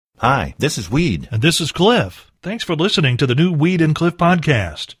Hi, this is Weed. And this is Cliff. Thanks for listening to the new Weed and Cliff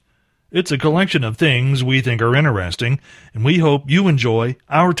podcast. It's a collection of things we think are interesting, and we hope you enjoy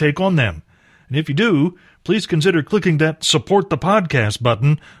our take on them. And if you do, please consider clicking that support the podcast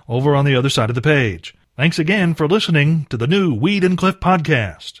button over on the other side of the page. Thanks again for listening to the new Weed and Cliff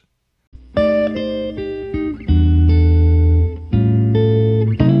podcast.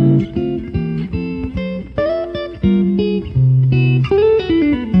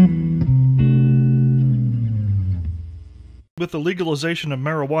 With the legalization of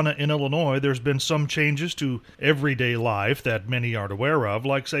marijuana in Illinois, there's been some changes to everyday life that many aren't aware of,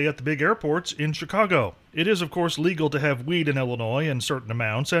 like, say, at the big airports in Chicago. It is, of course, legal to have weed in Illinois in certain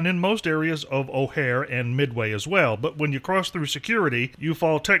amounts, and in most areas of O'Hare and Midway as well. But when you cross through security, you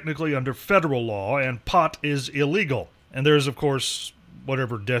fall technically under federal law, and pot is illegal. And there's, of course,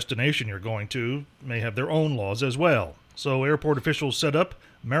 whatever destination you're going to may have their own laws as well. So airport officials set up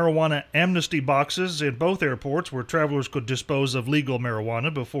marijuana amnesty boxes in both airports where travelers could dispose of legal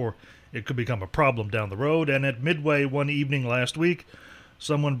marijuana before it could become a problem down the road. And at Midway one evening last week,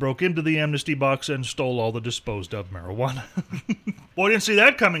 someone broke into the amnesty box and stole all the disposed of marijuana. Boy, I didn't see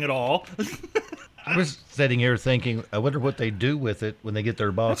that coming at all. I was sitting here thinking, I wonder what they do with it when they get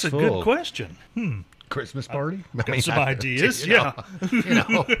their box full. That's a good question. Christmas party? Got some ideas,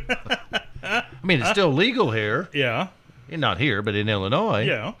 I mean, it's still legal here. Yeah. Not here, but in Illinois.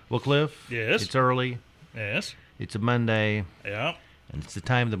 Yeah. Well, Cliff. Yes. It's early. Yes. It's a Monday. Yeah. And it's the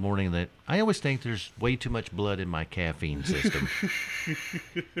time of the morning that I always think there's way too much blood in my caffeine system.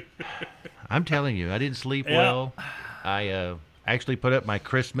 I'm telling you, I didn't sleep well. I actually put up my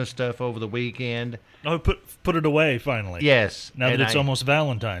Christmas stuff over the weekend. Oh, put it away finally. Yes. Now that it's almost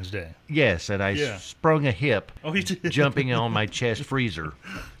Valentine's Day. Yes, and I sprung a hip jumping on my chest freezer.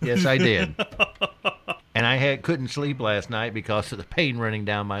 Yes, I did. And I couldn't sleep last night because of the pain running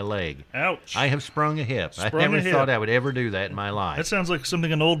down my leg. Ouch. I have sprung a hip. I never thought I would ever do that in my life. That sounds like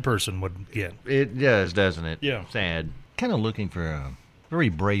something an old person would get. It does, doesn't it? Yeah. Sad. Kind of looking for a very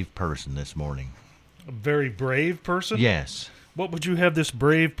brave person this morning. A very brave person? Yes. What would you have this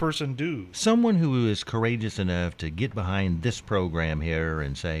brave person do? Someone who is courageous enough to get behind this program here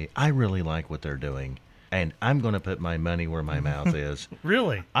and say, I really like what they're doing, and I'm going to put my money where my mouth is.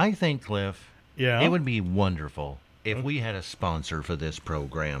 Really? I think, Cliff, yeah, it would be wonderful if we had a sponsor for this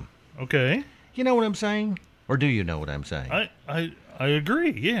program. Okay. You know what I'm saying? Or do you know what I'm saying? I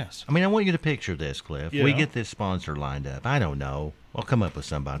agree, yes. I mean, I want you to picture this, Cliff. Yeah. We get this sponsor lined up. I don't know. I'll come up with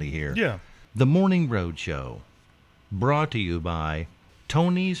somebody here. Yeah. The Morning Road Show, brought to you by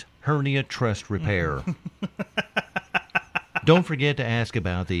Tony's Hernia Trust Repair. Don't forget to ask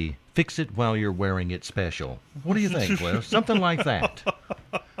about the Fix It While You're Wearing It special. What do you think, Cliff? Something like that.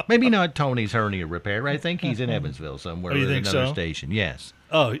 Maybe not Tony's Hernia Repair. I think he's in Evansville somewhere. Oh, you think another so? Station. Yes.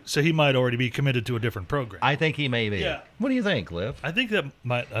 Oh, so he might already be committed to a different program. I think he may be. Yeah. What do you think, Cliff? I think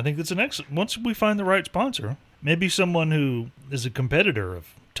that's an excellent. Once we find the right sponsor, maybe someone who is a competitor of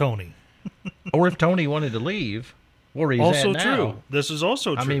Tony. Or if Tony wanted to leave, where he's also at now. True. This is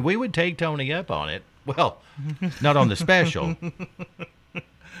also true. I mean, we would take Tony up on it. Well, not on the special.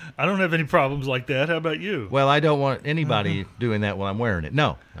 I don't have any problems like that. How about you? Well, I don't want anybody doing that while I'm wearing it.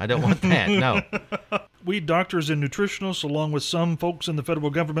 No, I don't want that. No. We doctors and nutritionists, along with some folks in the federal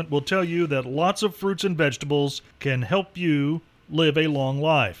government, will tell you that lots of fruits and vegetables can help you live a long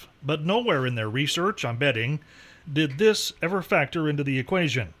life. But nowhere in their research, I'm betting, did this ever factor into the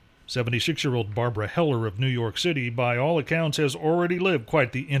equation. 76-year-old Barbara Heller of New York City, by all accounts, has already lived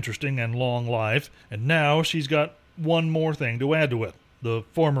quite the interesting and long life, and now she's got one more thing to add to it. The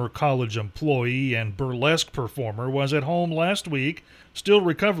former college employee and burlesque performer was at home last week, still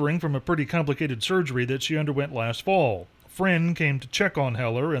recovering from a pretty complicated surgery that she underwent last fall. A friend came to check on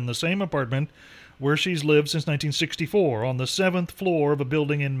Heller in the same apartment where she's lived since 1964, on the 7th floor of a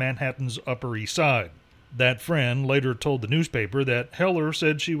building in Manhattan's Upper East Side. That friend later told the newspaper that Heller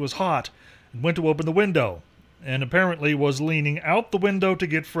said she was hot and went to open the window, and apparently was leaning out the window to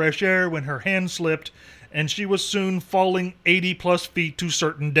get fresh air when her hand slipped, and she was soon falling 80-plus feet to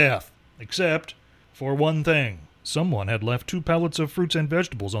certain death. Except for one thing. Someone had left 2 pallets of fruits and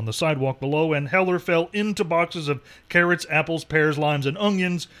vegetables on the sidewalk below, and Heller fell into boxes of carrots, apples, pears, limes, and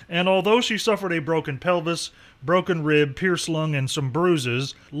onions, and although she suffered a broken pelvis, broken rib, pierced lung, and some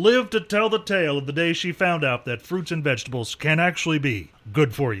bruises, lived to tell the tale of the day she found out that fruits and vegetables can actually be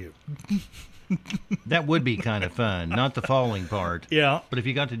good for you. That would be kind of fun. Not the falling part. Yeah. But if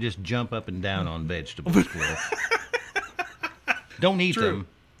you got to just jump up and down on vegetables, Cliff. Don't eat them.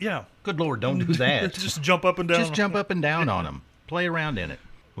 Yeah. Good Lord, don't do that. Just jump up and down. Just jump up and down on them. Play around in it.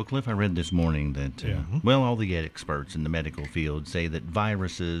 Well, Cliff, I read this morning that, all the experts in the medical field say that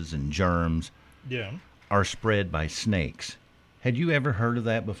viruses and germs are spread by snakes. Had you ever heard of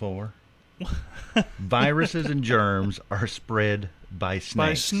that before? Viruses and germs are spread by snakes.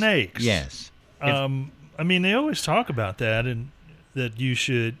 By snakes? Yes. I mean, they always talk about that, and that you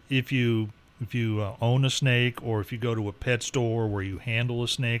should, if you own a snake, or if you go to a pet store where you handle a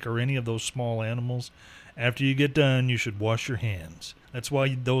snake or any of those small animals, after you get done, you should wash your hands. That's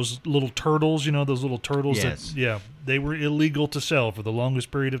why those little turtles, those little turtles, they were illegal to sell for the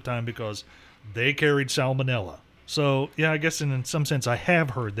longest period of time because they carried salmonella. So, I guess in some sense I have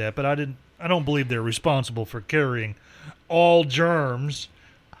heard that, but I don't believe they're responsible for carrying all germs.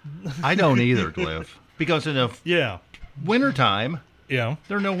 I don't either, Cliff. Because in the wintertime,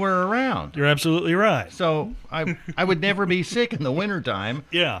 they're nowhere around. You're absolutely right. So I would never be sick in the wintertime.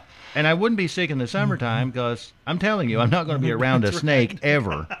 Yeah. And I wouldn't be sick in the summertime because I'm telling you, I'm not going to be around a snake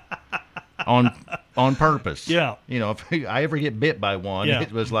ever on purpose. Yeah. If I ever get bit by one,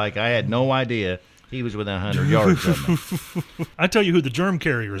 it was like I had no idea he was within 100 yards of me. I tell you who the germ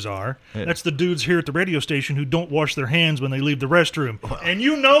carriers are. That's the dudes here at the radio station who don't wash their hands when they leave the restroom. And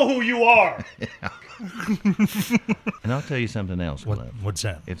you know who you are. And I'll tell you something else, Cliff. What's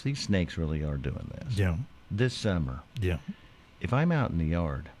that? If these snakes really are doing this, this summer, if I'm out in the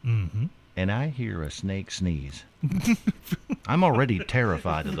yard and I hear a snake sneeze, I'm already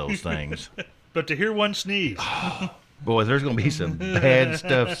terrified of those things. But to hear one sneeze. Boy, there's going to be some bad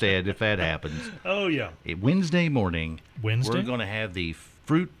stuff said if that happens. Oh, yeah. Wednesday morning, we're going to have the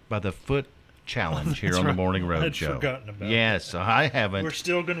Fruit by the Foot Challenge here on the Morning Road Show. I'd forgotten about Yes, I haven't. We're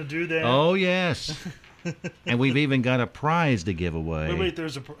still going to do that? Oh, yes. And we've even got a prize to give away. Wait,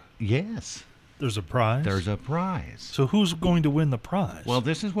 there's a Yes. There's a prize? There's a prize. So who's going to win the prize? Well,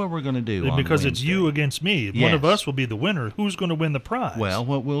 this is what we're going to do on Because Wednesday. it's you against me. If one of us will be the winner, who's going to win the prize? Well,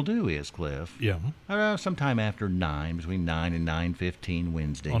 what we'll do is, Cliff, Yeah. Sometime after 9, between 9 and 9:15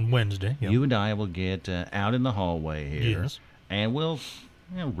 Wednesday. On Wednesday, You and I will get out in the hallway here. Yes. And we'll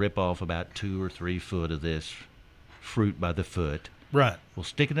rip off about 2 or 3 foot of this fruit by the foot. Right. We'll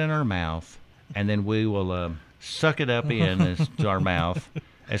stick it in our mouth, and then we will suck it up into our mouth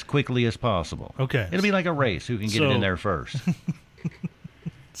as quickly as possible. Okay. It'll be like a race. Who can get it in there first?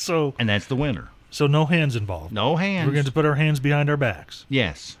 And that's the winner. So no hands involved. No hands. We're going to put our hands behind our backs.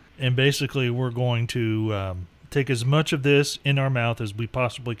 Yes. And basically we're going to take as much of this in our mouth as we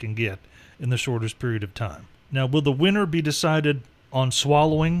possibly can get in the shortest period of time. Now, will the winner be decided on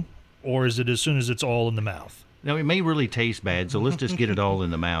swallowing, or is it as soon as it's all in the mouth? Now, it may really taste bad, so let's just get it all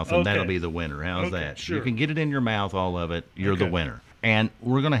in the mouth, and that'll be the winner. How's that? Sure. You can get it in your mouth, all of it. You're the winner. And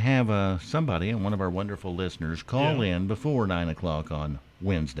we're going to have somebody, one of our wonderful listeners, call in before 9 o'clock on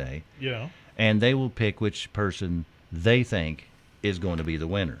Wednesday. Yeah. And they will pick which person they think is going to be the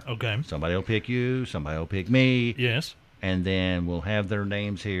winner. Okay. Somebody will pick you. Somebody will pick me. Yes. And then we'll have their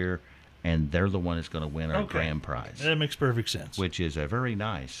names here, and they're the one that's going to win our grand prize. That makes perfect sense. Which is a very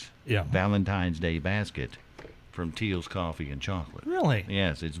nice Valentine's Day basket from Teal's Coffee and Chocolate. Really?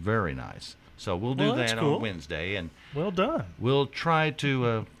 Yes, it's very nice. So we'll do that on Wednesday, and well done. We'll try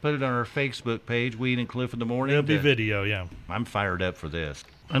to put it on our Facebook page, Weed and Cliff in the Morning. It'll be video, yeah. I'm fired up for this.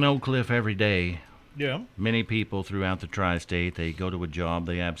 I know, Cliff, every day. Yeah. Many people throughout the tri-state, they go to a job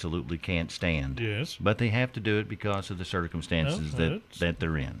they absolutely can't stand. Yes. But they have to do it because of the circumstances that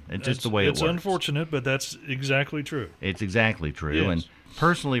they're in. It's just the way it works. It's unfortunate, but that's exactly true. It's exactly true. Yes. And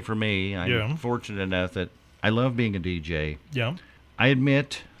personally for me, I'm fortunate enough that I love being a DJ. Yeah. I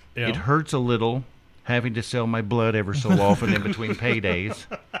admit it hurts a little having to sell my blood ever so often in between paydays.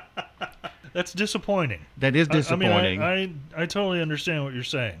 That's disappointing. That is disappointing. I totally understand what you're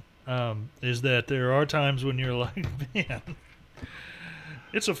saying. Is that there are times when you're like, man,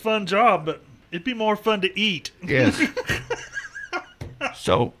 it's a fun job, but it'd be more fun to eat. Yes.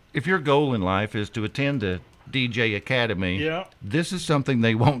 So if your goal in life is to attend the DJ Academy, this is something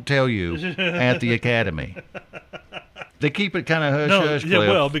they won't tell you at the Academy. They keep it kind of hush-hush. Yeah,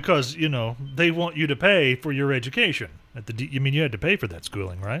 well, because, they want you to pay for your education. You had to pay for that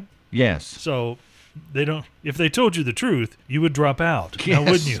schooling, right? Yes. So they don't. If they told you the truth, you would drop out. Yes.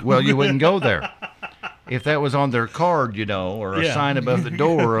 Now, wouldn't you? Well, you wouldn't go there. If that was on their card, or a sign above the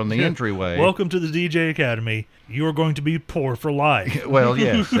door on the entryway. Welcome to the DJ Academy. You are going to be poor for life. Well,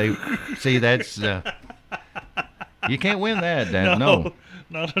 yes. See, that's... you can't win that, Dan. No.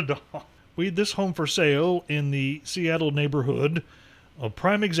 Not at all. This home for sale in the Seattle neighborhood, a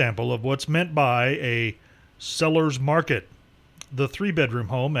prime example of what's meant by a seller's market. The 3-bedroom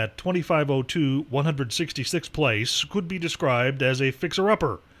home at 2502 166th Place could be described as a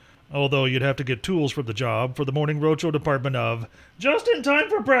fixer-upper. although you'd have to get tools for the job for the Morning Roadshow department of Just in Time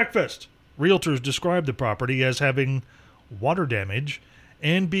for Breakfast. Realtors describe the property as having water damage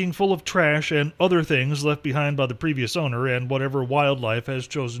and being full of trash and other things left behind by the previous owner and whatever wildlife has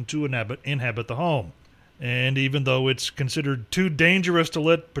chosen to inhabit the home. And even though it's considered too dangerous to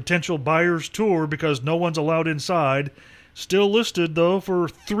let potential buyers tour because no one's allowed inside, still listed, though, for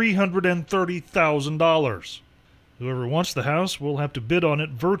 $330,000. Whoever wants the house will have to bid on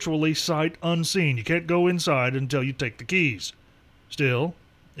it virtually sight unseen. You can't go inside until you take the keys. Still,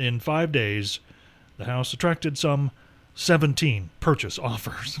 in 5 days, the house attracted some 17 purchase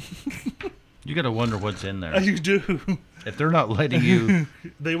offers. You got to wonder what's in there. You do. If they're not letting you...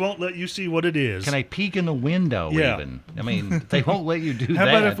 They won't let you see what it is. Can I peek in the window even? I mean, they won't let you do How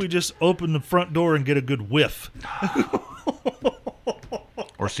that. about if we just open the front door and get a good whiff?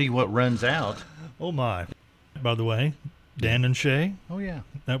 Or see what runs out. Oh, my. By the way, Dan and Shay. Oh, yeah.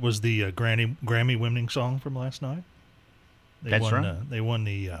 That was the Grammy-winning song from last night. That's right. They won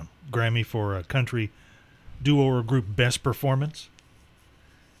the Grammy for a country duo or group best performance.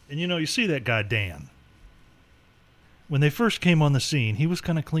 And, you see that guy, Dan. When they first came on the scene, he was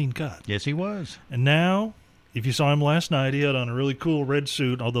kind of clean cut. Yes, he was. And now, if you saw him last night, he had on a really cool red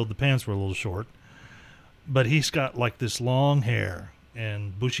suit, although the pants were a little short. But he's got like this long hair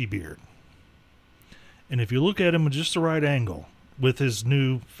and bushy beard. And if you look at him at just the right angle, with his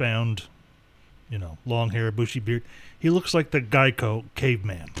new-found, long hair, bushy beard, he looks like the Geico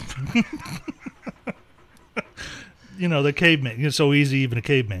caveman. The caveman. It's so easy, even a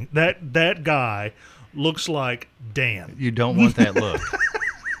caveman. That guy looks like Dan. You don't want that look.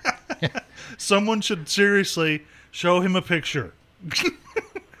 Someone should seriously show him a picture.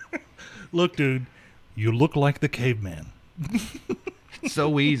 Look, dude, you look like the caveman.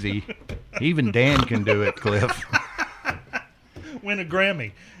 So easy. Even Dan can do it, Cliff. Win a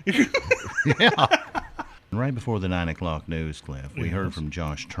Grammy. Yeah. Right before the 9 o'clock news, Cliff, we heard from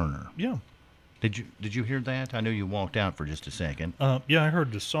Josh Turner. Yeah. Did you hear that? I know you walked out for just a second. Yeah, I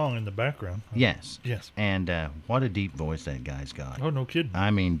heard the song in the background. Yes. Yes. And what a deep voice that guy's got. Oh, no kidding.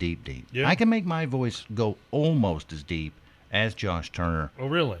 I mean, deep, deep. Yeah. I can make my voice go almost as deep as Josh Turner. Oh,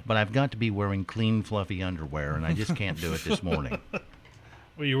 really? But I've got to be wearing clean, fluffy underwear, and I just can't do it this morning.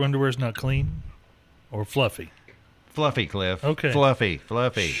 Well, your underwear's not clean or fluffy? Fluffy, Cliff. Okay. Fluffy.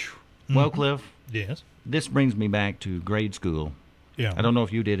 Mm-hmm. Well, Cliff. Yes. This brings me back to grade school. Yeah. I don't know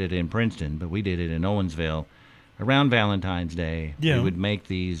if you did it in Princeton, but we did it in Owensville. Around Valentine's Day, yeah. We would make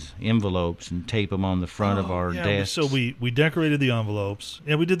these envelopes and tape them on the front of our desks. So we decorated the envelopes.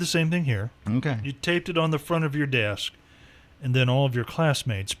 Yeah, we did the same thing here. Okay. You taped it on the front of your desk, and then all of your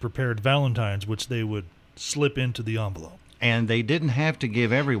classmates prepared Valentines, which they would slip into the envelope. And they didn't have to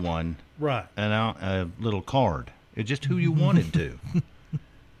give everyone right a little card. It's just who you wanted to.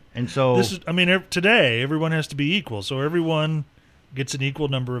 And so today everyone has to be equal, so everyone gets an equal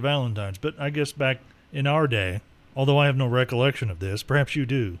number of Valentines. But I guess back in our day, although I have no recollection of this, perhaps you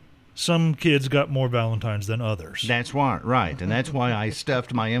do, some kids got more Valentines than others. That's right. And that's why I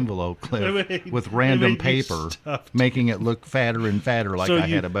stuffed my envelope, Cliff, with random paper, making it look fatter and fatter like I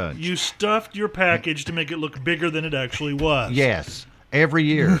had a bunch. You stuffed your package to make it look bigger than it actually was. Yes. Every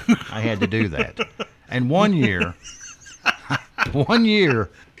year I had to do that. And one year,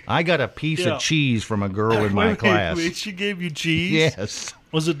 I got a piece of cheese from a girl in my class. Wait, she gave you cheese? Yes.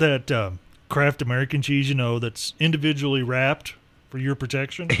 Was it that Kraft American cheese, that's individually wrapped for your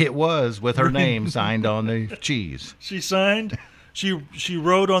protection? It was, with her name signed on the cheese. She signed? She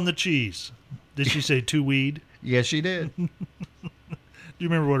wrote on the cheese. Did she say to weed? Yes, she did. Do you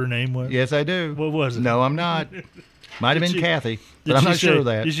remember what her name was? Yes, I do. What was it? No, I'm not. Might have been Kathy, but I'm not sure of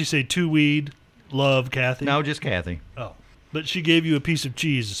that. Did she say to weed, love, Kathy? No, just Kathy. Oh. But she gave you a piece of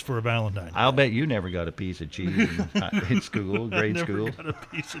cheese for a Valentine. I'll bet you never got a piece of cheese in school, grade school. I never got a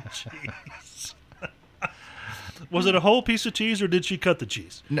piece of cheese. Was it a whole piece of cheese, or did she cut the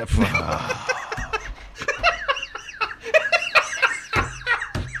cheese? No.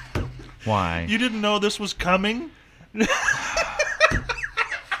 Why? You didn't know this was coming?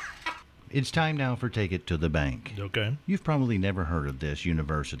 It's time now for Take It to the Bank. Okay. You've probably never heard of this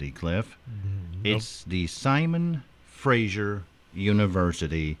university, Cliff. Nope. It's the Simon Fraser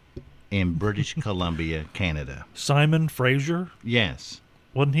University in British Columbia, Canada. Simon Fraser? Yes.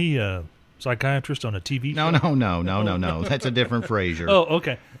 Wasn't he a psychiatrist on a TV show? No. That's a different Fraser. Oh,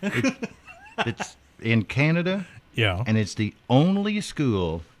 okay. It's in Canada. Yeah. And it's the only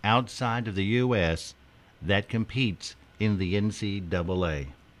school outside of the U.S. that competes in the NCAA.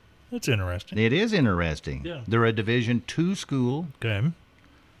 That's interesting. It is interesting. Yeah. They're a Division II school. Okay.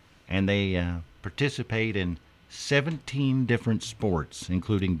 And they participate in 17 different sports,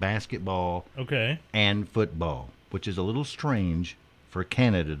 including basketball and football, which is a little strange for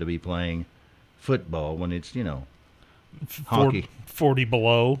Canada to be playing football when it's, hockey. 40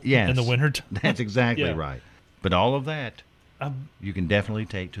 below in the winter. That's exactly right. But all of that, you can definitely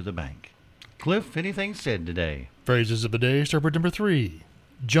take to the bank. Cliff, anything said today? Phrases of the day start with number 3.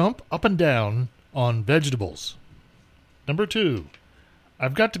 Jump up and down on vegetables. Number 2.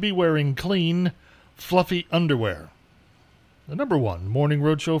 I've got to be wearing clean, fluffy underwear. The number 1 Morning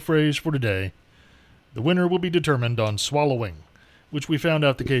Roadshow phrase for today. The winner will be determined on swallowing, which we found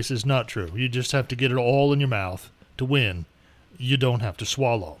out the case is not true. You just have to get it all in your mouth to win. You don't have to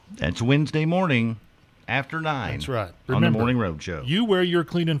swallow. That's Wednesday morning after 9. That's right. Remember, on the Morning Roadshow. You wear your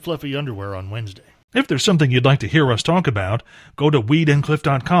clean and fluffy underwear on Wednesday. If there's something you'd like to hear us talk about, go to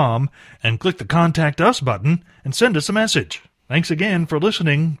weedandcliff.com and click the Contact Us button and send us a message. Thanks again for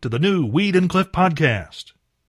listening to the new Weed and Cliff podcast.